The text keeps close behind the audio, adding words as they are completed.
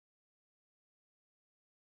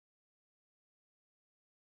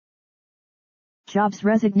Job's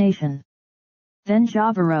resignation. Then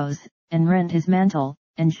Job arose, and rent his mantle,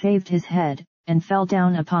 and shaved his head, and fell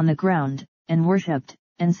down upon the ground, and worshipped,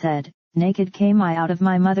 and said, Naked came I out of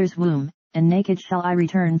my mother's womb, and naked shall I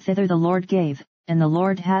return thither. The Lord gave, and the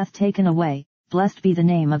Lord hath taken away, blessed be the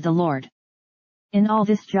name of the Lord. In all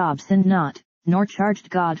this Job sinned not, nor charged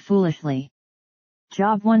God foolishly.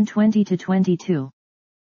 Job 1:20-22.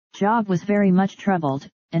 Job was very much troubled,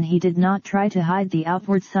 and he did not try to hide the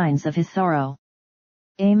outward signs of his sorrow.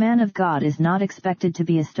 A man of God is not expected to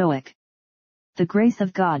be a stoic. The grace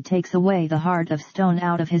of God takes away the heart of stone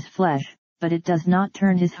out of his flesh, but it does not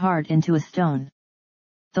turn his heart into a stone.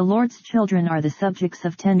 The Lord's children are the subjects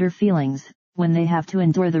of tender feelings. When they have to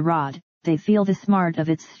endure the rod, they feel the smart of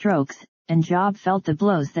its strokes, and Job felt the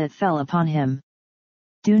blows that fell upon him.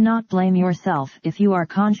 Do not blame yourself if you are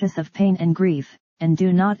conscious of pain and grief, and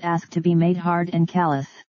do not ask to be made hard and callous.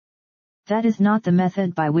 That is not the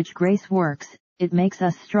method by which grace works. It makes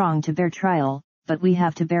us strong to bear trial, but we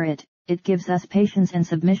have to bear it. It gives us patience and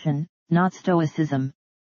submission, not stoicism.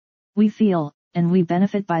 We feel, and we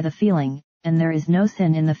benefit by the feeling, and there is no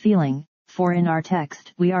sin in the feeling, for in our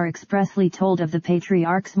text we are expressly told of the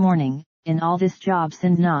patriarch's mourning. In all this Job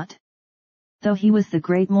sinned not. Though he was the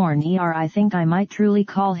great mourner, I think I might truly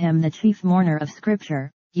call him the chief mourner of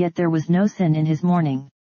Scripture, yet there was no sin in his mourning.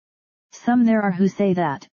 Some there are who say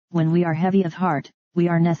that, when we are heavy of heart, we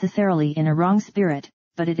are necessarily in a wrong spirit,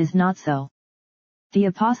 but it is not so. The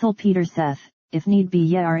Apostle Peter saith, if need be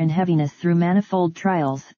ye are in heaviness through manifold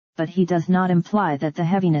trials, but he does not imply that the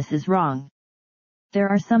heaviness is wrong. There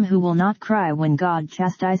are some who will not cry when God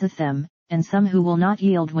chastiseth them, and some who will not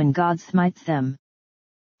yield when God smites them.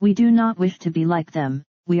 We do not wish to be like them.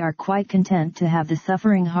 We are quite content to have the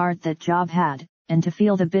suffering heart that Job had, and to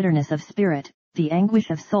feel the bitterness of spirit, the anguish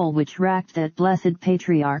of soul which racked that blessed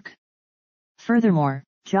patriarch. Furthermore,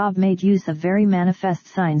 Job made use of very manifest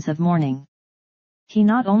signs of mourning. He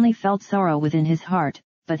not only felt sorrow within his heart,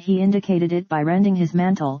 but he indicated it by rending his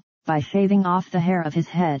mantle, by shaving off the hair of his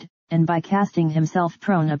head, and by casting himself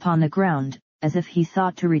prone upon the ground, as if he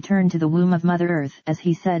sought to return to the womb of Mother Earth as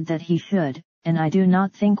he said that he should. And I do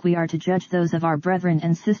not think we are to judge those of our brethren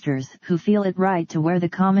and sisters who feel it right to wear the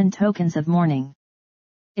common tokens of mourning.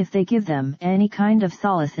 If they give them any kind of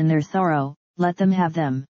solace in their sorrow, let them have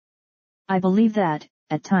them. I believe that,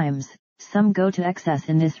 at times, some go to excess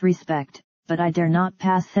in this respect, but I dare not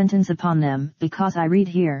pass sentence upon them, because I read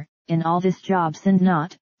here, in all this Job sinned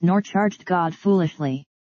not, nor charged God foolishly.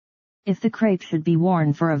 If the crape should be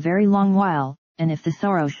worn for a very long while, and if the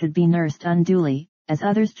sorrow should be nursed unduly, as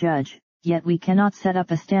others judge, yet we cannot set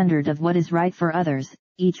up a standard of what is right for others.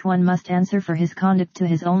 Each one must answer for his conduct to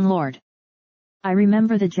his own Lord. I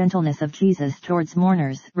remember the gentleness of Jesus towards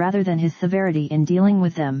mourners rather than his severity in dealing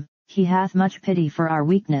with them. He hath much pity for our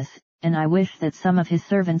weakness, and I wish that some of his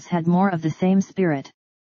servants had more of the same spirit.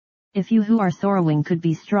 If you who are sorrowing could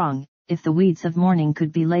be strong, if the weeds of mourning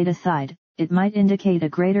could be laid aside, it might indicate a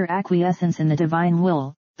greater acquiescence in the divine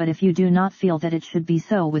will, but if you do not feel that it should be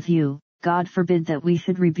so with you, God forbid that we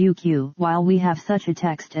should rebuke you. While we have such a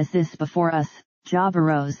text as this before us, Job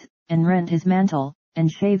arose, and rent his mantle, and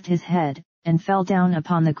shaved his head, and fell down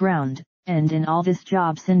upon the ground, and in all this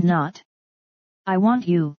Job sinned not. I want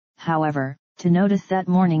you, however, to notice that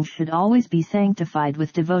mourning should always be sanctified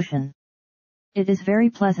with devotion. It is very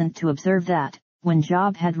pleasant to observe that, when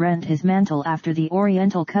Job had rent his mantle after the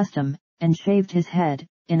Oriental custom, and shaved his head,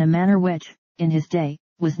 in a manner which, in his day,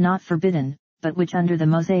 was not forbidden, but which under the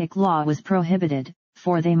Mosaic law was prohibited,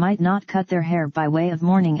 for they might not cut their hair by way of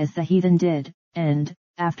mourning as the heathen did, and,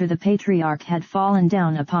 after the patriarch had fallen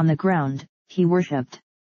down upon the ground, he worshipped.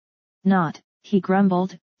 Not, he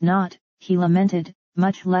grumbled, not, he lamented,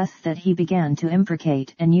 much less that he began to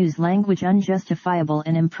imprecate and use language unjustifiable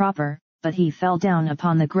and improper, but he fell down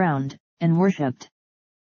upon the ground, and worshipped.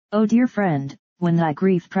 O dear friend, when thy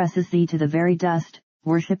grief presses thee to the very dust,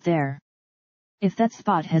 worship there. If that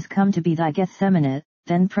spot has come to be thy Gethsemane,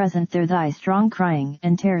 then present there thy strong crying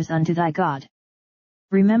and tears unto thy God.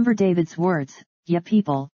 Remember David's words, Ye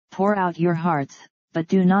people, pour out your hearts, but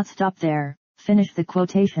do not stop there. Finish the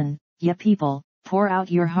quotation, Ye people, pour out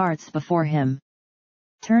your hearts before him.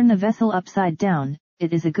 Turn the vessel upside down.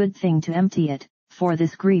 It is a good thing to empty it, for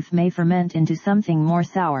this grief may ferment into something more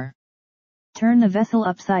sour. Turn the vessel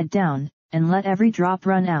upside down, and let every drop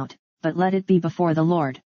run out, but let it be before the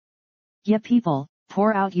Lord. Ye people,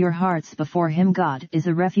 pour out your hearts before him. God is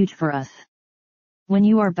a refuge for us. When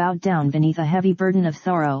you are bowed down beneath a heavy burden of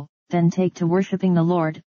sorrow, then take to worshipping the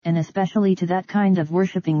Lord, and especially to that kind of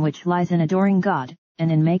worshipping which lies in adoring God,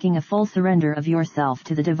 and in making a full surrender of yourself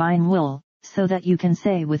to the divine will, so that you can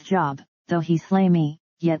say with Job, though he slay me,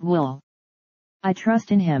 yet will I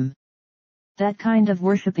trust in him. That kind of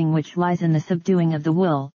worshipping which lies in the subduing of the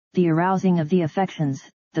will, the arousing of the affections,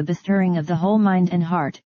 the bestirring of the whole mind and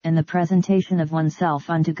heart, and the presentation of oneself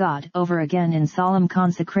unto God over again in solemn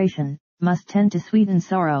consecration, must tend to sweeten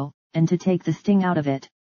sorrow, and to take the sting out of it.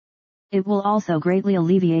 It will also greatly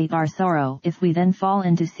alleviate our sorrow if we then fall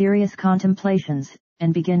into serious contemplations,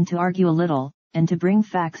 and begin to argue a little, and to bring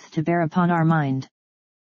facts to bear upon our mind.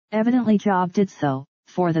 Evidently Job did so,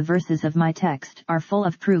 for the verses of my text are full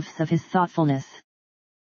of proofs of his thoughtfulness.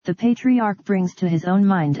 The patriarch brings to his own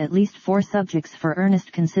mind at least 4 subjects for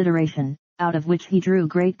earnest consideration, out of which he drew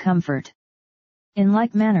great comfort. In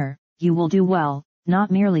like manner, you will do well,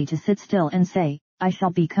 not merely to sit still and say, I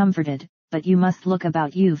shall be comforted, but you must look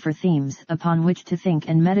about you for themes upon which to think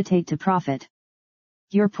and meditate to profit.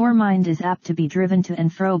 Your poor mind is apt to be driven to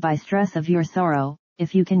and fro by stress of your sorrow.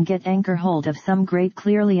 If you can get anchor hold of some great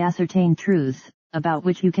clearly ascertained truths, about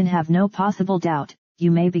which you can have no possible doubt,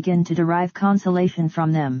 you may begin to derive consolation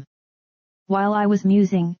from them. While I was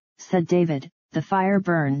musing, said David, the fire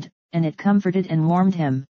burned, and it comforted and warmed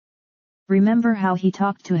him. Remember how he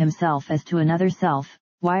talked to himself as to another self,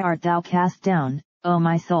 why art thou cast down, O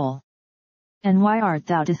my soul? And why art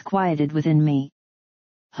thou disquieted within me?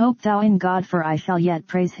 Hope thou in God, for I shall yet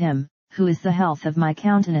praise him, who is the health of my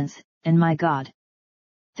countenance, and my God.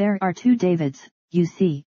 There are 2 Davids, you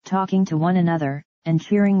see, talking to one another, and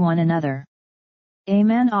cheering one another. A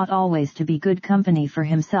man ought always to be good company for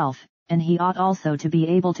himself, and he ought also to be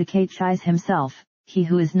able to catechise himself. He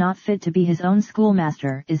who is not fit to be his own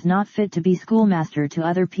schoolmaster is not fit to be schoolmaster to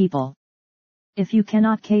other people. If you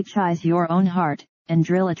cannot catechise your own heart, and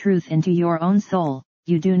drill a truth into your own soul,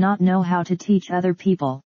 you do not know how to teach other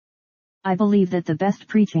people. I believe that the best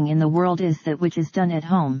preaching in the world is that which is done at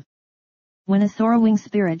home. When a sorrowing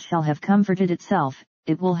spirit shall have comforted itself,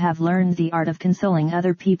 it will have learned the art of consoling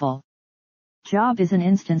other people. Job is an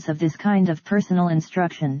instance of this kind of personal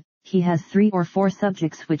instruction. He has 3 or 4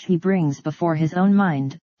 subjects which he brings before his own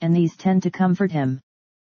mind, and these tend to comfort him.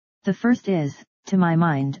 The first is, to my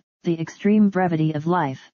mind, the extreme brevity of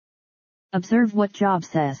life. Observe what Job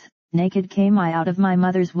says, naked came I out of my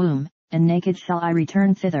mother's womb, and naked shall I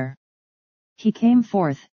return thither. He came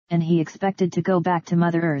forth, and he expected to go back to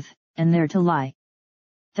Mother Earth, and there to lie.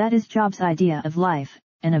 That is Job's idea of life,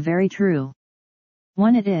 and a very true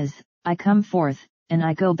one it is. I come forth, and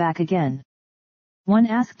I go back again. One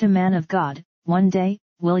asked a man of God, one day,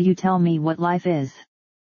 will you tell me what life is?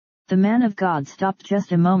 The man of God stopped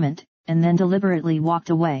just a moment, and then deliberately walked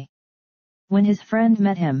away. When his friend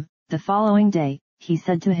met him, the following day, he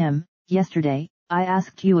said to him, yesterday, I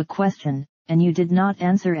asked you a question, and you did not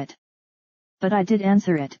answer it. But I did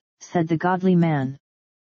answer it, said the godly man.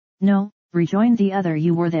 No, rejoined the other,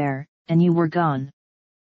 you were there, and you were gone.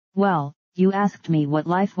 Well, you asked me what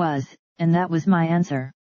life was, and that was my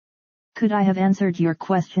answer. Could I have answered your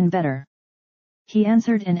question better? He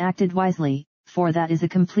answered and acted wisely, for that is a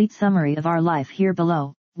complete summary of our life here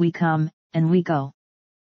below. We come, and we go.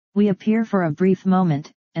 We appear for a brief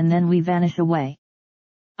moment, and then we vanish away.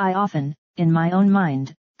 I often, in my own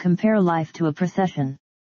mind, compare life to a procession.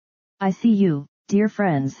 I see you, dear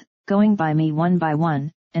friends, going by me one by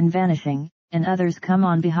one, and vanishing, and others come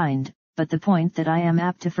on behind, but the point that I am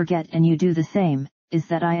apt to forget, and you do the same, is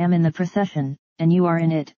that I am in the procession, and you are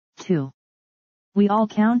in it, too. We all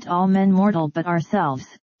count all men mortal but ourselves,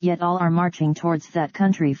 yet all are marching towards that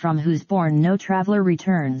country from whose bourne no traveler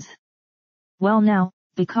returns. Well now,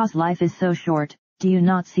 because life is so short, do you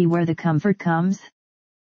not see where the comfort comes?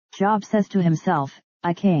 Job says to himself,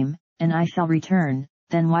 I came, and I shall return,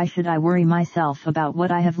 then why should I worry myself about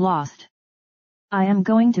what I have lost? I am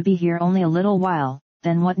going to be here only a little while,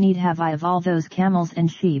 then what need have I of all those camels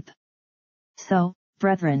and sheep? So,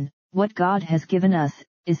 brethren, what God has given us,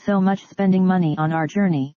 is so much spending money on our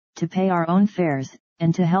journey, to pay our own fares,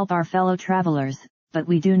 and to help our fellow travelers, but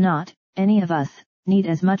we do not, any of us, need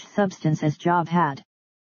as much substance as Job had.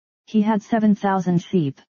 He had 7,000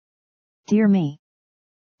 sheep. Dear me!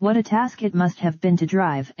 What a task it must have been to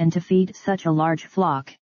drive and to feed such a large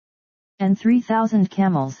flock. And 3,000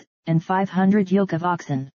 camels, and 500 yoke of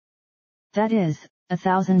oxen. That is,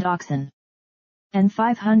 1,000 oxen. And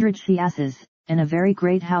 500 she-asses, and a very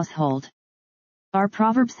great household. Our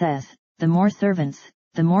proverb says, the more servants,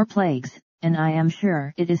 the more plagues, and I am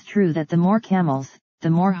sure it is true that the more camels, the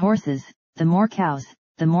more horses, the more cows,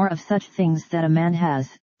 the more of such things that a man has,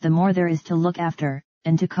 the more there is to look after,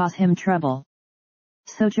 and to cause him trouble.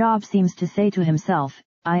 So Job seems to say to himself,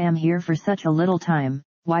 I am here for such a little time,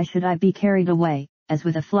 why should I be carried away, as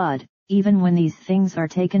with a flood, even when these things are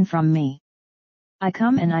taken from me? I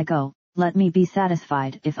come and I go, let me be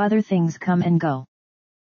satisfied if other things come and go.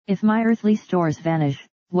 If my earthly stores vanish,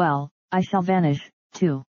 well, I shall vanish,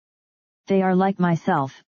 too. They are like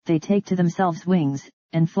myself, they take to themselves wings,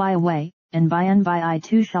 and fly away, and by and by I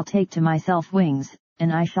too shall take to myself wings,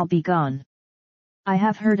 and I shall be gone. I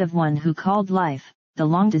have heard of one who called life, the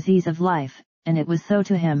long disease of life, and it was so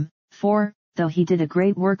to him, for, though he did a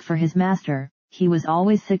great work for his master, he was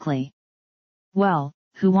always sickly. Well,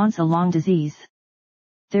 who wants a long disease?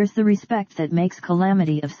 There's the respect that makes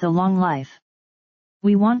calamity of so long life.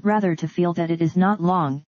 We want rather to feel that it is not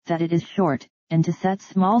long, that it is short, and to set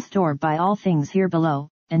small store by all things here below,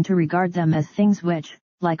 and to regard them as things which,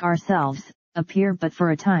 like ourselves, appear but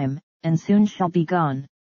for a time, and soon shall be gone.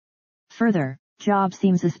 Further, Job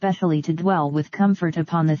seems especially to dwell with comfort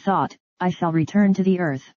upon the thought, I shall return to the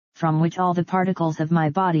earth, from which all the particles of my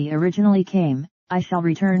body originally came, I shall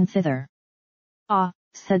return thither. Ah,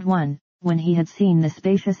 said one, when he had seen the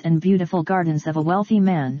spacious and beautiful gardens of a wealthy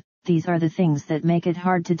man, these are the things that make it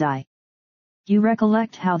hard to die. You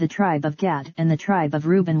recollect how the tribe of Gad and the tribe of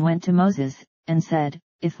Reuben went to Moses, and said,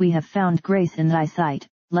 If we have found grace in thy sight,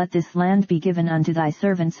 let this land be given unto thy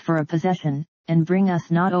servants for a possession, and bring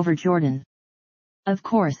us not over Jordan. Of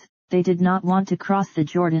course, they did not want to cross the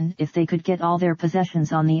Jordan if they could get all their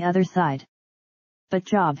possessions on the other side. But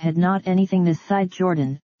Job had not anything this side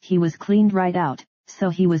Jordan, he was cleaned right out, so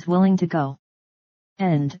he was willing to go.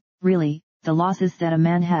 And, really, the losses that a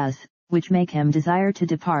man has, which make him desire to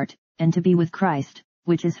depart, and to be with Christ,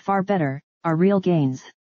 which is far better, are real gains.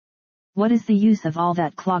 What is the use of all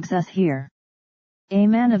that clogs us here? A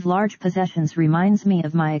man of large possessions reminds me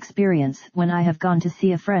of my experience when I have gone to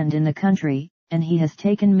see a friend in the country, and he has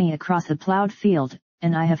taken me across a plowed field,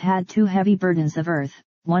 and I have had 2 heavy burdens of earth,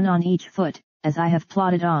 one on each foot, as I have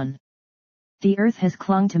plodded on. The earth has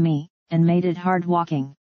clung to me, and made it hard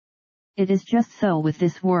walking. It is just so with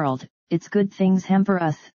this world, its good things hamper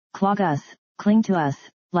us, clog us, cling to us,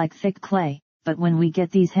 like thick clay, but when we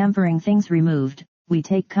get these hampering things removed, we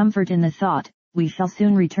take comfort in the thought, we shall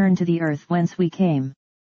soon return to the earth whence we came.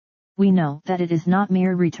 We know that it is not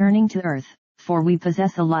mere returning to earth, for we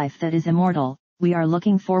possess a life that is immortal, we are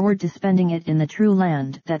looking forward to spending it in the true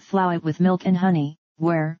land that floweth with milk and honey,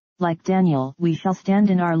 where, like Daniel, we shall stand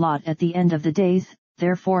in our lot at the end of the days.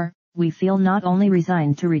 Therefore, we feel not only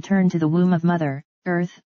resigned to return to the womb of Mother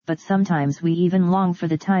Earth, but sometimes we even long for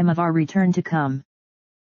the time of our return to come.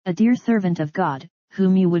 A dear servant of God,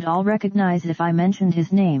 whom you would all recognize if I mentioned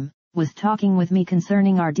his name, was talking with me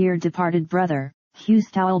concerning our dear departed brother, Hugh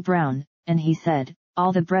Stowell Brown, and he said,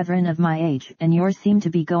 all the brethren of my age and yours seem to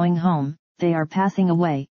be going home, they are passing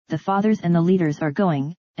away, the fathers and the leaders are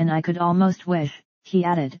going, and I could almost wish, he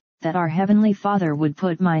added, that our Heavenly Father would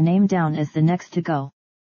put my name down as the next to go.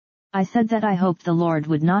 I said that I hoped the Lord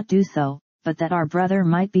would not do so, but that our brother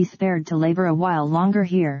might be spared to labor a while longer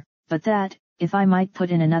here, but that, if I might put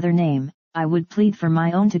in another name, I would plead for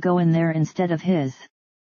my own to go in there instead of his.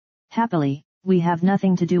 Happily, we have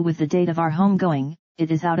nothing to do with the date of our homegoing, it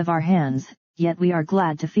is out of our hands, yet we are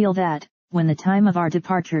glad to feel that, when the time of our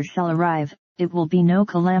departure shall arrive, it will be no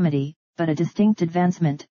calamity, but a distinct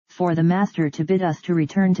advancement, for the Master to bid us to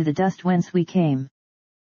return to the dust whence we came.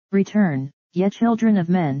 Return, ye children of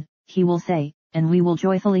men, he will say, and we will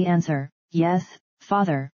joyfully answer, Yes,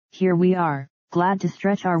 Father, here we are, glad to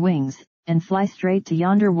stretch our wings, and fly straight to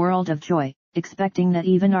yonder world of joy, expecting that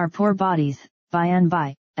even our poor bodies, by and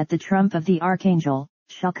by, at the trump of the archangel,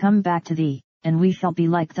 shall come back to thee, and we shall be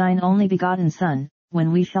like thine only begotten Son,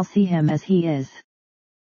 when we shall see him as he is.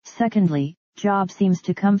 Secondly, Job seems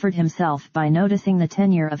to comfort himself by noticing the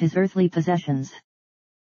tenure of his earthly possessions.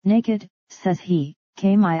 Naked, says he,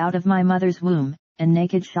 came I out of my mother's womb, and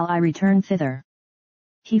naked shall I return thither.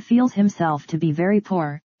 He feels himself to be very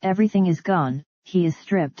poor, everything is gone, he is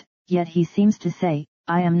stripped, yet he seems to say,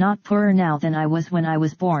 I am not poorer now than I was when I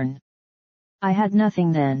was born. I had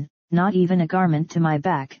nothing then, not even a garment to my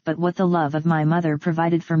back but what the love of my mother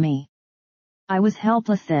provided for me. I was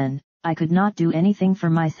helpless then, I could not do anything for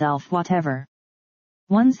myself whatever.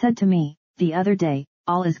 One said to me, the other day,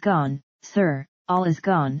 all is gone, sir, all is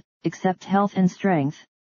gone, except health and strength.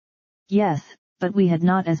 Yes, but we had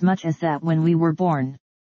not as much as that when we were born.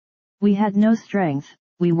 We had no strength,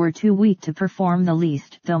 we were too weak to perform the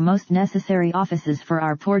least though most necessary offices for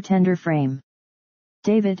our poor tender frame.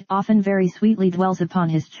 David often very sweetly dwells upon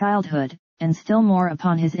his childhood, and still more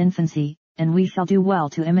upon his infancy, and we shall do well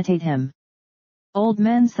to imitate him. Old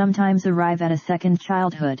men sometimes arrive at a second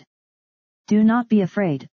childhood. Do not be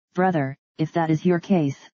afraid, brother, if that is your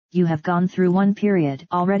case, you have gone through one period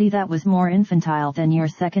already that was more infantile than your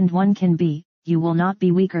second one can be, you will not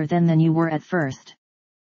be weaker then than you were at first.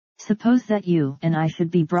 Suppose that you and I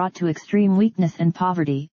should be brought to extreme weakness and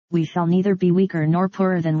poverty, we shall neither be weaker nor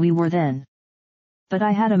poorer than we were then. But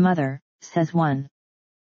I had a mother, says one.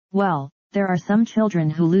 Well, there are some children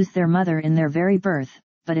who lose their mother in their very birth,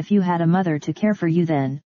 but if you had a mother to care for you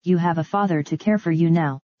then, you have a father to care for you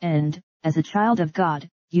now, and, as a child of God,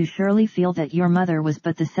 you surely feel that your mother was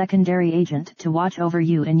but the secondary agent to watch over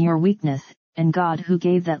you in your weakness, and God who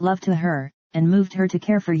gave that love to her, and moved her to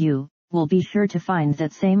care for you, will be sure to find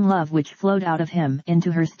that same love which flowed out of him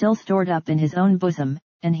into her still stored up in his own bosom,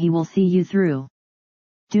 and he will see you through.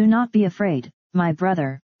 Do not be afraid, my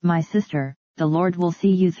brother, my sister, the Lord will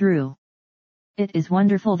see you through. It is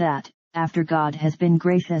wonderful that, after God has been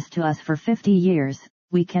gracious to us for 50 years,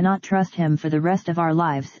 we cannot trust him for the rest of our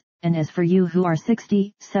lives, and as for you who are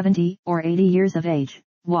 60, 70, or 80 years of age,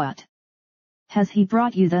 what? Has he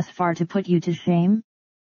brought you thus far to put you to shame?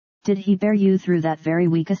 Did he bear you through that very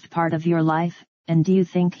weakest part of your life, and do you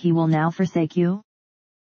think he will now forsake you?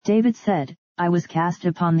 David said, I was cast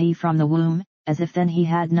upon thee from the womb, as if then he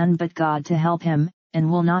had none but God to help him,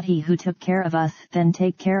 and will not he who took care of us then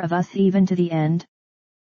take care of us even to the end?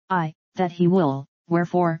 Ay, that he will,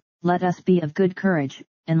 wherefore, let us be of good courage,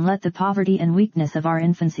 and let the poverty and weakness of our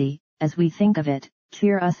infancy, as we think of it,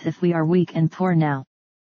 cheer us if we are weak and poor now.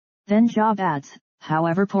 Then Job adds,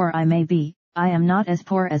 however poor I may be, I am not as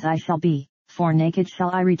poor as I shall be, for naked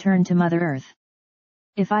shall I return to Mother Earth.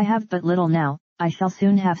 If I have but little now, I shall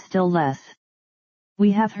soon have still less.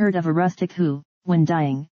 We have heard of a rustic who, when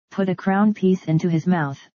dying, put a crown piece into his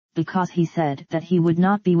mouth, because he said that he would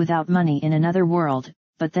not be without money in another world,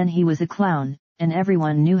 but then he was a clown, and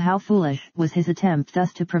everyone knew how foolish was his attempt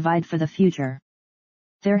thus to provide for the future.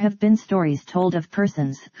 There have been stories told of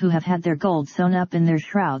persons who have had their gold sewn up in their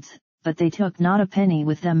shrouds, but they took not a penny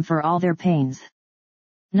with them for all their pains.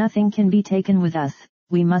 Nothing can be taken with us,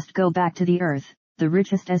 we must go back to the earth, the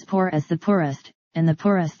richest as poor as the poorest, and the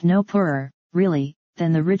poorest no poorer, really,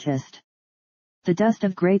 than the richest. The dust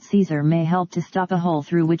of great Caesar may help to stop a hole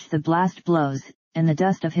through which the blast blows, and the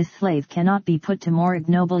dust of his slave cannot be put to more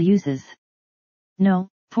ignoble uses. No,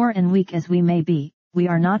 poor and weak as we may be, we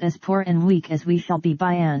are not as poor and weak as we shall be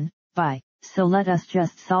by and by, so let us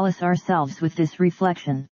just solace ourselves with this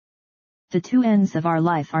reflection. The two ends of our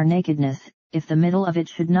life are nakedness, if the middle of it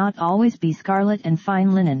should not always be scarlet and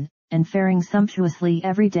fine linen, and faring sumptuously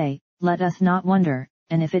every day, let us not wonder,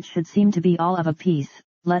 and if it should seem to be all of a piece,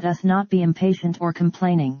 let us not be impatient or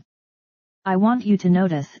complaining. I want you to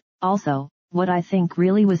notice, also, what I think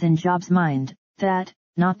really was in Job's mind, that,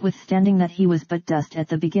 notwithstanding that he was but dust at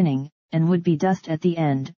the beginning, and would be dust at the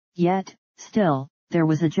end, yet, still, there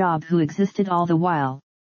was a Job who existed all the while.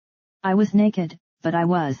 I was naked, but I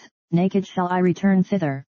was, naked shall I return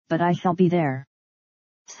thither, but I shall be there.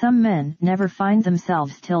 Some men never find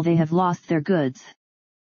themselves till they have lost their goods.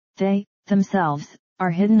 They, themselves,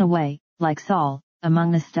 are hidden away, like Saul,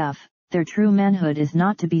 among the stuff, their true manhood is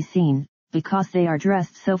not to be seen, because they are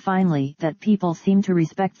dressed so finely that people seem to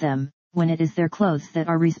respect them, when it is their clothes that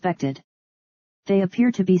are respected. They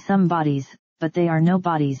appear to be some bodies, but they are no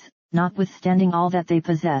bodies, notwithstanding all that they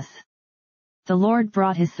possess. The Lord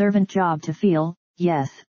brought his servant Job to feel,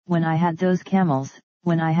 yes, when I had those camels,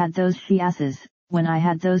 when I had those she-asses, when I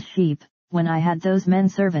had those sheep, when I had those men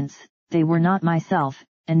servants, they were not myself,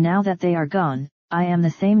 and now that they are gone, I am the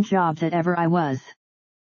same Job that ever I was.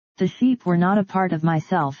 The sheep were not a part of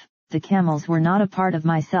myself, the camels were not a part of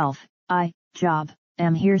myself, I, Job,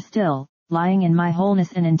 am here still, lying in my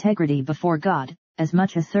wholeness and integrity before God, as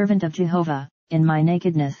much a servant of Jehovah, in my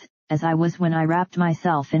nakedness, as I was when I wrapped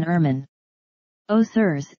myself in ermine. O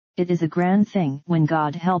sirs, it is a grand thing when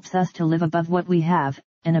God helps us to live above what we have,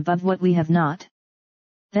 and above what we have not.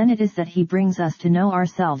 Then it is that he brings us to know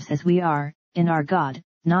ourselves as we are, in our God,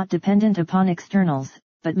 not dependent upon externals,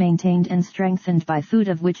 but maintained and strengthened by food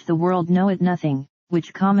of which the world knoweth nothing,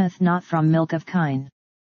 which cometh not from milk of kine.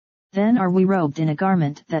 Then are we robed in a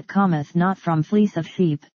garment that cometh not from fleece of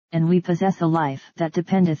sheep, and we possess a life that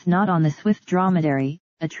dependeth not on the swift dromedary,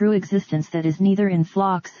 a true existence that is neither in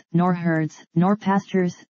flocks, nor herds, nor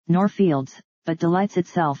pastures, nor fields, but delights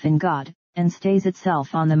itself in God, and stays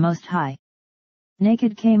itself on the Most High.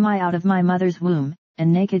 Naked came I out of my mother's womb,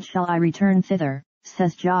 and naked shall I return thither,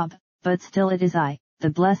 says Job, but still it is I, the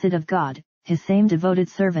blessed of God, his same devoted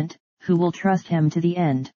servant, who will trust him to the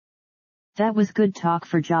end. That was good talk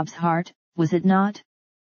for Job's heart, was it not?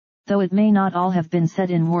 Though it may not all have been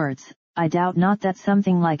said in words, I doubt not that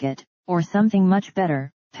something like it, or something much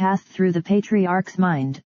better, passed through the patriarch's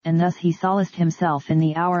mind, and thus he solaced himself in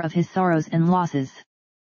the hour of his sorrows and losses.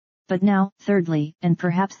 But now, thirdly, and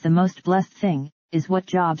perhaps the most blessed thing, is what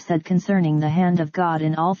Job said concerning the hand of God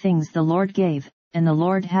in all things the Lord gave, and the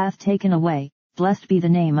Lord hath taken away, blessed be the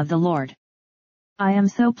name of the Lord. I am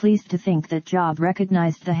so pleased to think that Job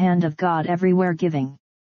recognized the hand of God everywhere giving.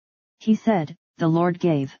 He said, "The Lord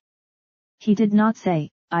gave." He did not say,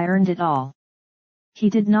 "I earned it all." He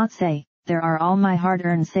did not say, "There are all my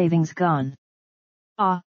hard-earned savings gone."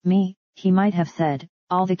 Ah, me, he might have said,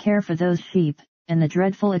 "All the care for those sheep, and the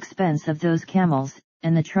dreadful expense of those camels,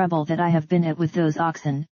 and the trouble that I have been at with those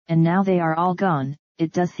oxen, and now they are all gone,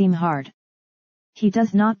 it does seem hard." He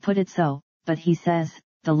does not put it so, but he says,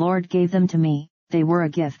 "The Lord gave them to me, they were a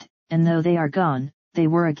gift, and though they are gone, they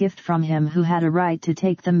were a gift from him who had a right to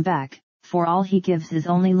take them back, for all he gives is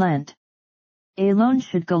only lent." A loan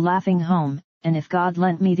should go laughing home, and if God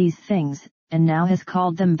lent me these things, and now has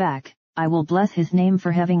called them back, I will bless his name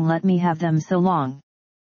for having let me have them so long.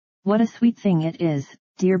 What a sweet thing it is,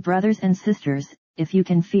 dear brothers and sisters, if you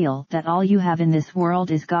can feel that all you have in this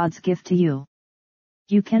world is God's gift to you.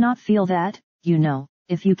 You cannot feel that, you know,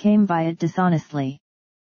 if you came by it dishonestly.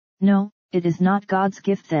 No, it is not God's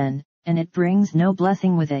gift then, and it brings no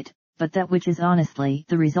blessing with it, but that which is honestly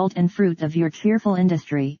the result and fruit of your cheerful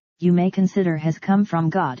industry, you may consider has come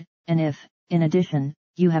from God, and if, in addition,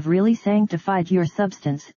 you have really sanctified your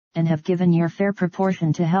substance, and have given your fair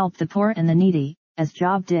proportion to help the poor and the needy, as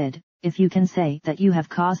Job did, if you can say that you have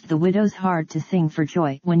caused the widow's heart to sing for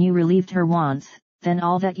joy when you relieved her wants, then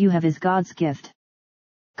all that you have is God's gift.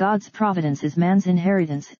 God's providence is man's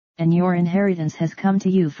inheritance, and your inheritance has come to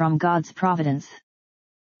you from God's providence.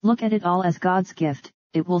 Look at it all as God's gift.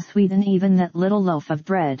 It will sweeten even that little loaf of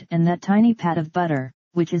bread and that tiny pat of butter,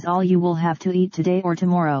 which is all you will have to eat today or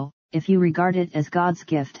tomorrow, if you regard it as God's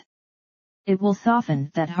gift. It will soften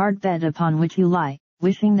that hard bed upon which you lie,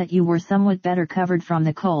 wishing that you were somewhat better covered from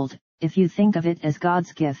the cold, if you think of it as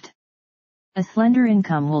God's gift. A slender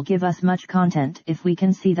income will give us much content if we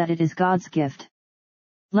can see that it is God's gift.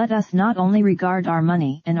 Let us not only regard our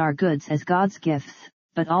money and our goods as God's gifts,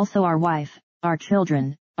 but also our wife, our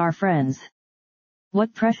children, our friends.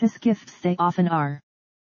 What precious gifts they often are.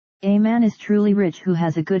 A man is truly rich who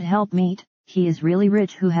has a good helpmeet, he is really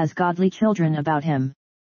rich who has godly children about him.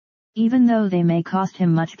 Even though they may cost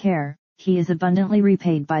him much care, he is abundantly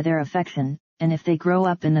repaid by their affection, and if they grow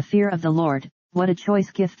up in the fear of the Lord, what a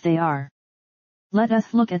choice gift they are. Let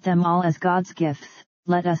us look at them all as God's gifts,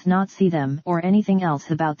 let us not see them or anything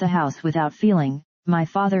else about the house without feeling, "My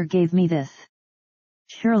Father gave me this."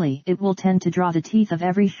 Surely it will tend to draw the teeth of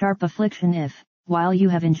every sharp affliction if, while you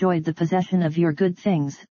have enjoyed the possession of your good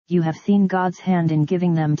things, you have seen God's hand in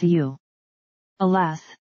giving them to you. Alas!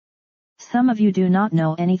 Some of you do not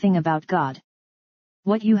know anything about God.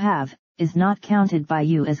 What you have, is not counted by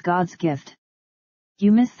you as God's gift.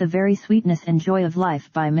 You miss the very sweetness and joy of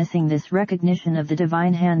life by missing this recognition of the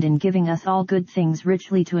divine hand in giving us all good things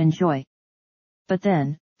richly to enjoy. But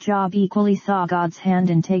then, Job equally saw God's hand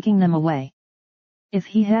in taking them away. If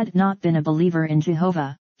he had not been a believer in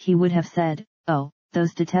Jehovah, he would have said, "Oh,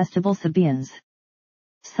 those detestable Sabaeans.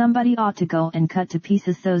 Somebody ought to go and cut to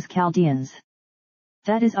pieces those Chaldeans."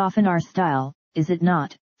 That is often our style, is it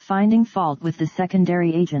not, finding fault with the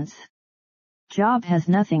secondary agents? Job has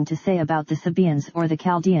nothing to say about the Sabaeans or the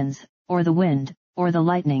Chaldeans, or the wind, or the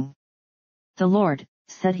lightning. "The Lord,"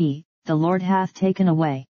 said he, "the Lord hath taken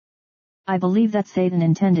away." I believe that Satan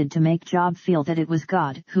intended to make Job feel that it was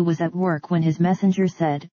God who was at work when his messenger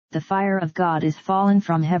said, "The fire of God is fallen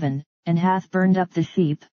from heaven, and hath burned up the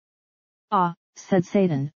sheep." "Ah," said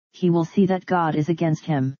Satan, "he will see that God is against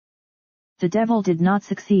him." The devil did not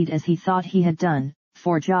succeed as he thought he had done,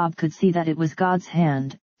 for Job could see that it was God's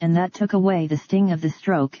hand, and that took away the sting of the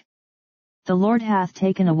stroke. The Lord hath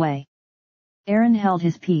taken away. Aaron held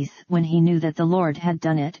his peace when he knew that the Lord had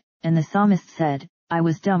done it, and the psalmist said, "I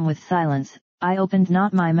was dumb with silence, I opened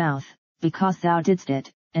not my mouth, because thou didst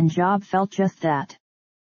it," and Job felt just that.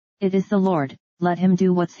 It is the Lord, let him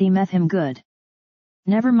do what seemeth him good.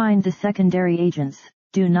 Never mind the secondary agents,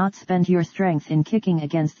 do not spend your strength in kicking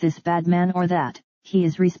against this bad man or that, he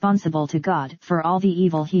is responsible to God for all the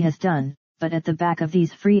evil he has done, but at the back of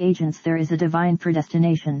these free agents there is a divine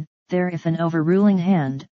predestination, there if an overruling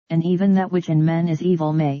hand, and even that which in men is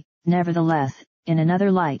evil may, nevertheless, in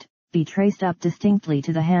another light, be traced up distinctly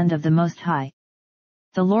to the hand of the Most High.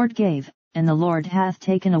 The Lord gave, and the Lord hath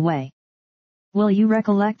taken away. Will you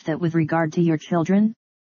recollect that with regard to your children?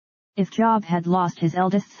 If Job had lost his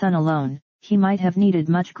eldest son alone, he might have needed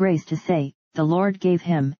much grace to say, "The Lord gave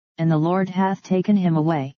him, and the Lord hath taken him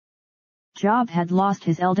away." Job had lost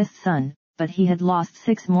his eldest son, but he had lost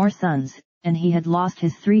 6 more sons, and he had lost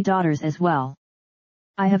his 3 daughters as well.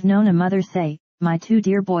 I have known a mother say, "My 2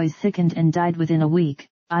 dear boys sickened and died within a week,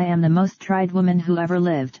 I am the most tried woman who ever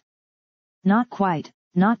lived." Not quite,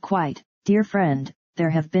 dear friend, there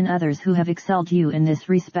have been others who have excelled you in this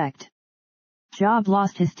respect. Job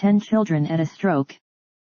lost his 10 children at a stroke.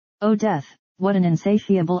 O death, what an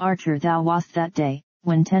insatiable archer thou wast that day,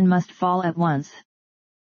 when 10 must fall at once.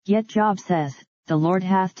 Yet Job says, the Lord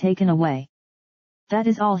hath taken away. That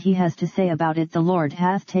is all he has to say about it, the Lord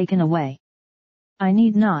hath taken away. I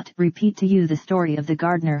need not repeat to you the story of the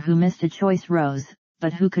gardener who missed a choice rose,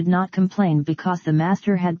 but who could not complain because the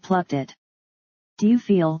master had plucked it. Do you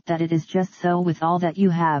feel that it is just so with all that you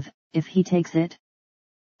have, if he takes it?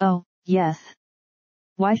 Oh, yes.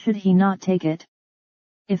 Why should he not take it?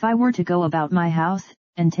 If I were to go about my house,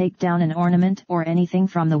 and take down an ornament or anything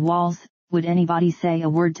from the walls, would anybody say a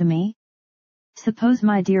word to me? Suppose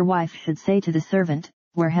my dear wife should say to the servant,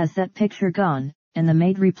 where has that picture gone, and the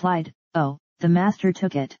maid replied, oh, the master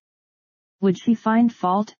took it. Would she find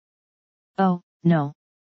fault? Oh, no.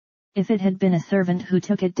 If it had been a servant who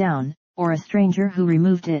took it down, or a stranger who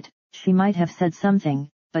removed it, she might have said something,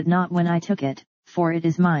 but not when I took it, for it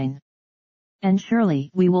is mine. And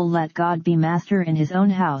surely we will let God be master in his own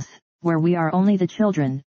house, where we are only the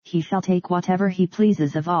children. He shall take whatever he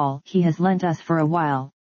pleases of all he has lent us for a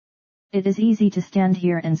while. It is easy to stand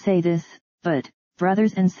here and say this, but,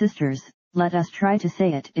 brothers and sisters, let us try to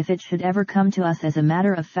say it if it should ever come to us as a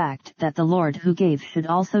matter of fact that the Lord who gave should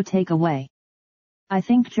also take away. I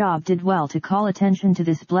think Job did well to call attention to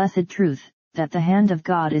this blessed truth, that the hand of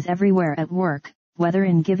God is everywhere at work, whether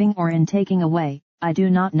in giving or in taking away. I do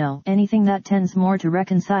not know anything that tends more to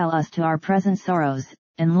reconcile us to our present sorrows,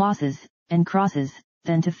 and losses, and crosses,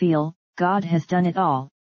 than to feel, God has done it all.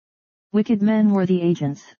 Wicked men were the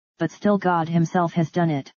agents, but still God himself has done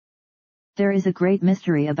it. There is a great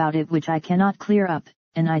mystery about it which I cannot clear up,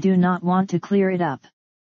 and I do not want to clear it up.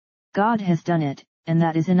 God has done it, and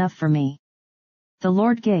that is enough for me. The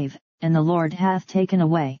Lord gave, and the Lord hath taken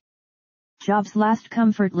away. Job's last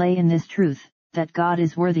comfort lay in this truth, that God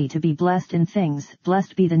is worthy to be blessed in things.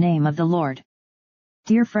 Blessed be the name of the Lord.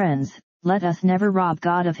 Dear friends, let us never rob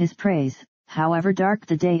God of his praise, however dark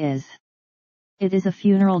the day is. It is a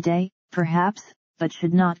funeral day, perhaps, but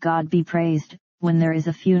should not God be praised, when there is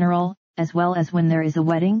a funeral, as well as when there is a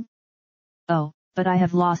wedding? Oh, but I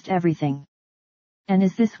have lost everything. And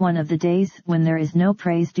is this one of the days when there is no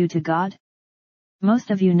praise due to God?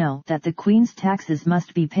 Most of you know that the Queen's taxes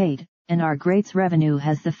must be paid, and our great's revenue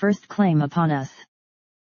has the first claim upon us.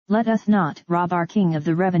 Let us not rob our King of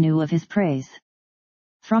the revenue of his praise.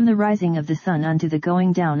 From the rising of the sun unto the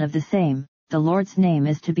going down of the same, the Lord's name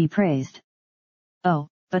is to be praised. Oh,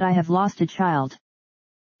 but I have lost a child.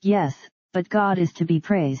 Yes, but God is to be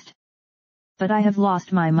praised. But I have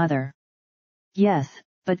lost my mother. Yes,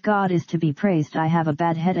 but God is to be praised. I have a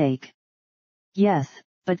bad headache. Yes,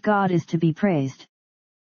 but God is to be praised.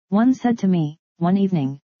 One said to me, one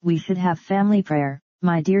evening, we should have family prayer,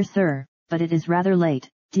 my dear sir, but it is rather late.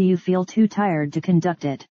 Do you feel too tired to conduct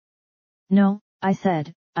it? No, I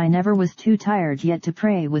said, I never was too tired yet to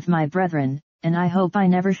pray with my brethren, and I hope I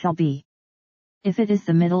never shall be. If it is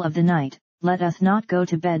the middle of the night, let us not go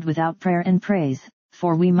to bed without prayer and praise,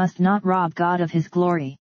 for we must not rob God of his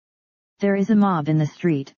glory. There is a mob in the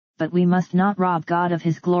street, but we must not rob God of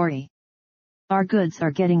his glory. Our goods are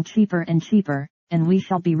getting cheaper and cheaper, and we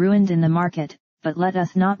shall be ruined in the market, but let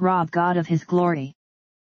us not rob God of his glory.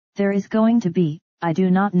 There is going to be, I do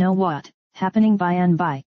not know what, happening by and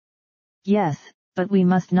by. Yes, but we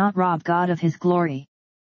must not rob God of his glory.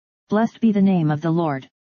 Blessed be the name of the Lord.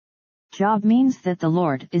 Job means that the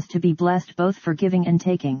Lord is to be blessed both for giving and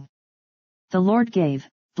taking. The Lord gave,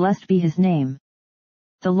 blessed be his name.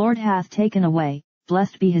 The Lord hath taken away,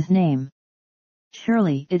 blessed be his name.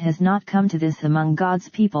 Surely it has not come to this among God's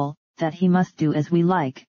people, that he must do as we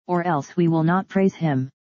like, or else we will not praise him.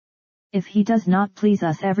 If he does not please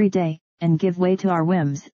us every day, and give way to our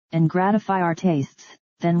whims, and gratify our tastes,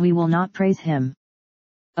 then we will not praise him.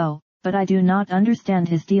 Oh, but I do not understand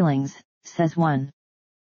his dealings, says one.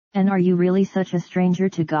 And are you really such a stranger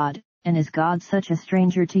to God, and is God such a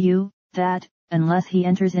stranger to you, that, unless he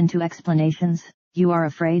enters into explanations, you are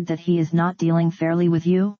afraid that he is not dealing fairly with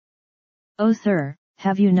you? Oh sir,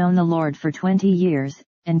 have you known the Lord for 20 years,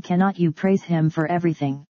 and cannot you praise him for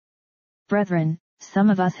everything? Brethren, some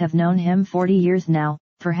of us have known him 40 years now,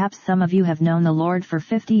 perhaps some of you have known the Lord for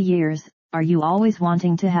 50 years, are you always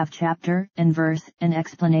wanting to have chapter and verse and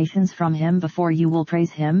explanations from him before you will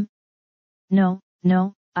praise him? No,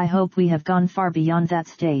 no, I hope we have gone far beyond that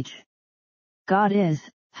stage. God is,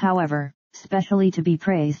 however, specially to be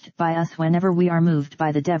praised by us whenever we are moved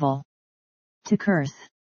by the devil to curse.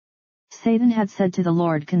 Satan had said to the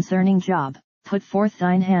Lord concerning Job, put forth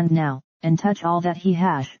thine hand now, and touch all that he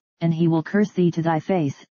hash, and he will curse thee to thy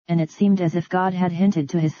face, and it seemed as if God had hinted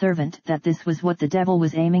to his servant that this was what the devil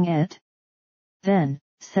was aiming at. Then,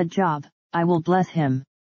 said Job, I will bless him.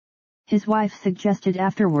 His wife suggested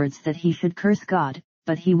afterwards that he should curse God,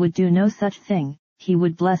 but he would do no such thing, he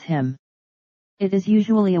would bless him. It is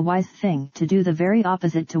usually a wise thing to do the very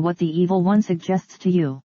opposite to what the evil one suggests to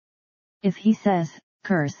you. If he says,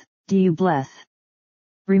 curse, do you bless?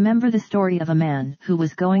 Remember the story of a man who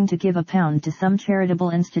was going to give £1 to some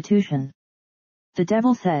charitable institution. The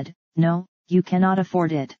devil said, no, you cannot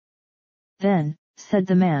afford it. Then, said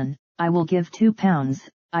the man, I will give £2,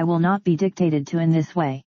 I will not be dictated to in this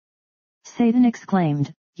way. Satan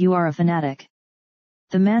exclaimed, you are a fanatic.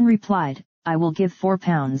 The man replied, I will give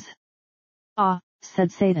 £4. Ah,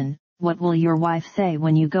 said Satan, what will your wife say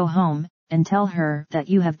when you go home, and tell her that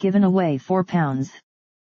you have given away £4?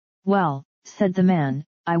 Well, said the man,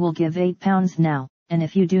 I will give £8 now, and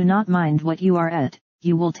if you do not mind what you are at,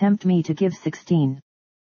 you will tempt me to give 16.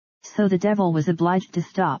 So the devil was obliged to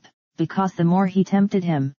stop, because the more he tempted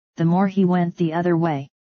him, the more he went the other way.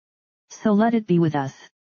 So let it be with us.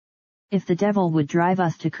 If the devil would drive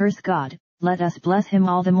us to curse God, let us bless him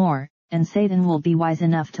all the more, and Satan will be wise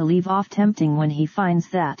enough to leave off tempting when he finds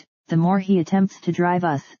that, the more he attempts to drive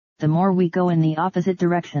us, the more we go in the opposite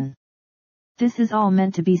direction. This is all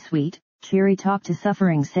meant to be sweet, cheery talk to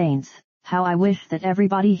suffering saints. How I wish that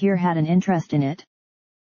everybody here had an interest in it.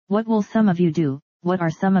 What will some of you do, what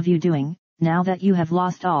are some of you doing, now that you have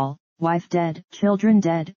lost all, wife dead, children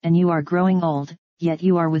dead, and you are growing old, yet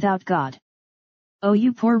you are without God? Oh,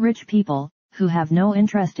 you poor rich people, who have no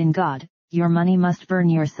interest in God, your money must burn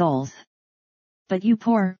your souls. But you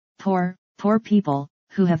poor people,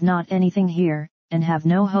 who have not anything here, and have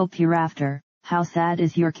no hope hereafter, how sad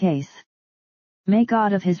is your case. May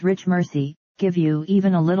God of his rich mercy, give you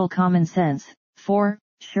even a little common sense, for,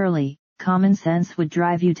 surely, common sense would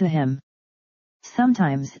drive you to him.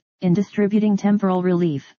 Sometimes, in distributing temporal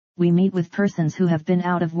relief, we meet with persons who have been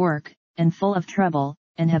out of work, and full of trouble,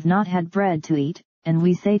 and have not had bread to eat, and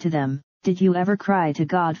we say to them, did you ever cry to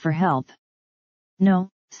God for help? No,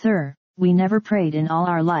 sir, we never prayed in all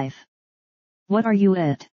our life. What are you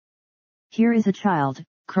at? Here is a child,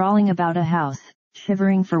 crawling about a house,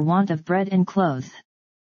 shivering for want of bread and clothes.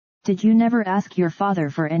 Did you never ask your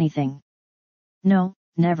Father for anything? No,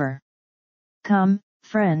 never. Come,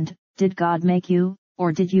 friend, did God make you,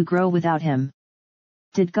 or did you grow without him?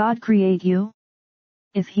 Did God create you?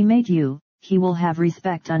 If he made you, he will have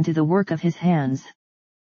respect unto the work of his hands.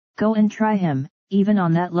 Go and try him, even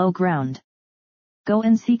on that low ground. Go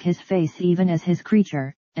and seek his face even as his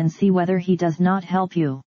creature, and see whether he does not help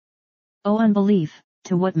you. O unbelief,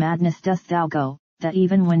 to what madness dost thou go, that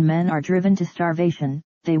even when men are driven to starvation,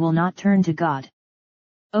 they will not turn to God?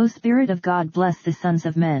 O Spirit of God, bless the sons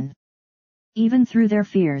of men. Even through their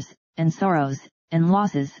fears, and sorrows, and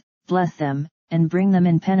losses, bless them, and bring them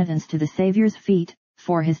in penitence to the Saviour's feet,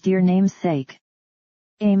 for his dear name's sake.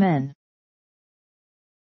 Amen.